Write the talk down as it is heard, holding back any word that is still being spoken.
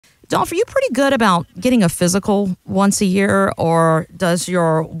Dolph, are you pretty good about getting a physical once a year, or does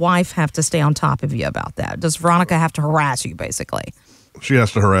your wife have to stay on top of you about that? Does Veronica have to harass you, basically? She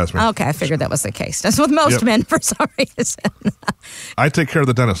has to harass me. Okay, I figured that was the case. That's with most men for some reason. I take care of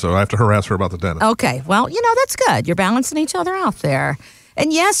the dentist, so I have to harass her about the dentist. Okay, well, that's good. You're balancing each other out there.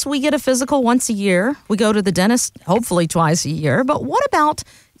 And yes, we get a physical once a year. We go to the dentist hopefully twice a year. But what about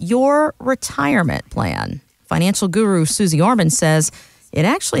your retirement plan? Financial guru Suze Orman says it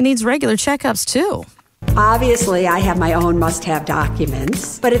actually needs regular checkups too. Obviously, I have my own must-have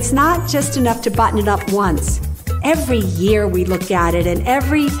documents, but it's not just enough to button it up once. Every year we look at it, and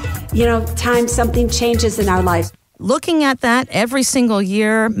every, time something changes in our lives. Looking at that every single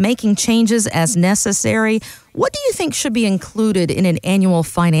year, making changes as necessary. What do you think should be included in an annual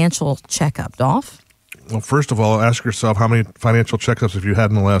financial checkup, Dolph? Well, first of all, ask yourself how many financial checkups have you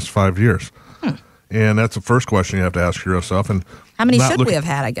had in the last 5 years? And that's the first question you have to ask yourself. And how many should we have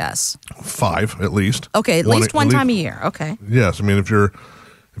had, I guess? 5, at least. Okay, at least one time a year. Okay. Yes. I mean, if you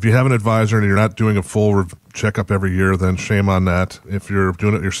have an advisor and you're not doing a full checkup every year, then shame on that. If you're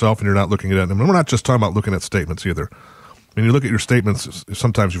doing it yourself and you're not looking at it, and we're not just talking about looking at statements either. When you look at your statements,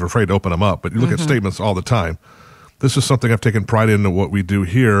 sometimes you're afraid to open them up, but you look at statements all the time. This is something I've taken pride in. What we do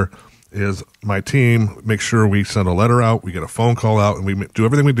here is my team make sure we send a letter out, we get a phone call out, and we do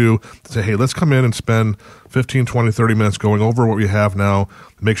everything we do to say, hey, let's come in and spend 15, 20, 30 minutes going over what we have now,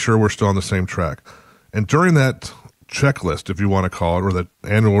 make sure we're still on the same track. And during that checklist, if you want to call it, or the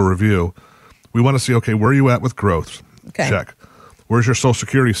annual review, we want to see, okay, where are you at with growth? Okay. Check. Where's your Social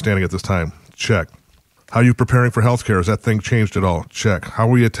Security standing at this time? Check. How are you preparing for health care? Has that thing changed at all? Check. How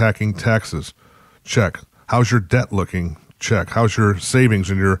are we attacking taxes? Check. How's your debt looking? Check. How's your savings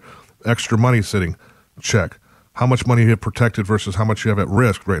and your extra money sitting? Check. How much money you have protected versus how much you have at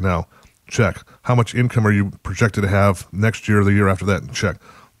risk right now? Check. How much income are you projected to have next year or the year after that? Check.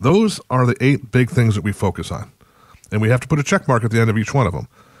 Those are the 8 big things that we focus on. And we have to put a check mark at the end of each one of them.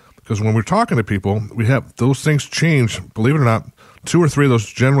 Because when we're talking to people, we have those things change. Believe it or not, 2 or 3 of those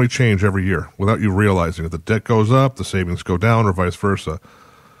generally change every year without you realizing it. The debt goes up, the savings go down, or vice versa.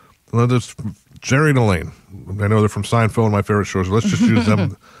 And there's Jerry and Elaine. I know they're from Seinfeld, and my favorite shows. Let's just use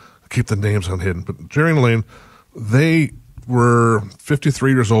them, keep the names unhidden. But Jerry and Elaine, they were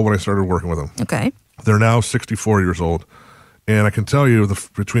 53 years old when I started working with them. Okay. They're now 64 years old. And I can tell you,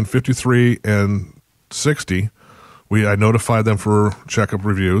 between 53 and 60, I notified them for checkup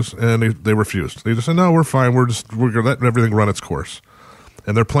reviews, and they refused. They just said, no, we're fine. We're letting everything run its course.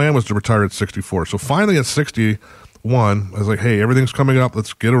 And their plan was to retire at 64. So finally at 61, I was like, hey, everything's coming up.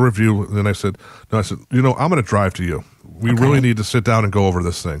 Let's get a review. And then I said, I'm going to drive to you. We really need to sit down and go over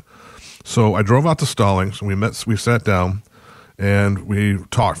this thing. So I drove out to Stallings, and we sat down, and we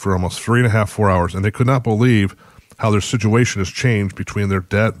talked for almost 3.5, 4 hours, and they could not believe how their situation has changed between their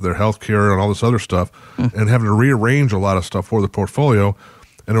debt, their health care, and all this other stuff, and having to rearrange a lot of stuff for the portfolio.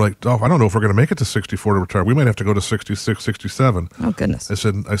 And they're like, oh, I don't know if we're going to make it to 64 to retire. We might have to go to 66, 67. Oh, goodness. I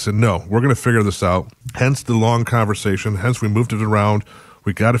said, no, we're going to figure this out. Hence the long conversation. Hence we moved it around.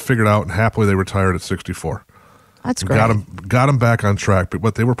 We got it figured out, and happily they retired at 64. That's great. Got them back on track.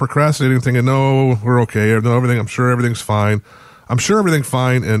 But they were procrastinating, thinking, no, we're okay. No, I'm sure everything's fine. I'm sure everything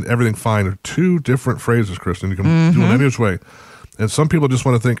fine and everything fine are 2 different phrases, Kristen. You can do it any which way. And some people just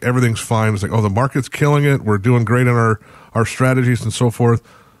want to think everything's fine. It's like, oh, the market's killing it. We're doing great in our strategies and so forth.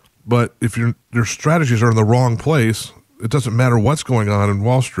 But if your strategies are in the wrong place, it doesn't matter what's going on in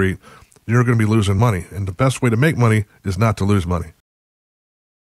Wall Street, you're going to be losing money. And the best way to make money is not to lose money.